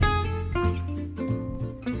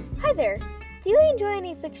Hi there! Do you enjoy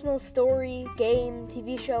any fictional story, game,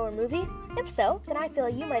 TV show, or movie? If so, then I feel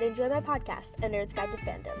you might enjoy my podcast, A Nerd's Guide to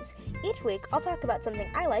Fandoms. Each week, I'll talk about something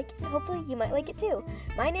I like, and hopefully you might like it too.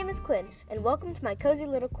 My name is Quinn, and welcome to my cozy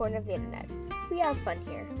little corner of the internet. We have fun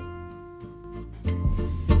here.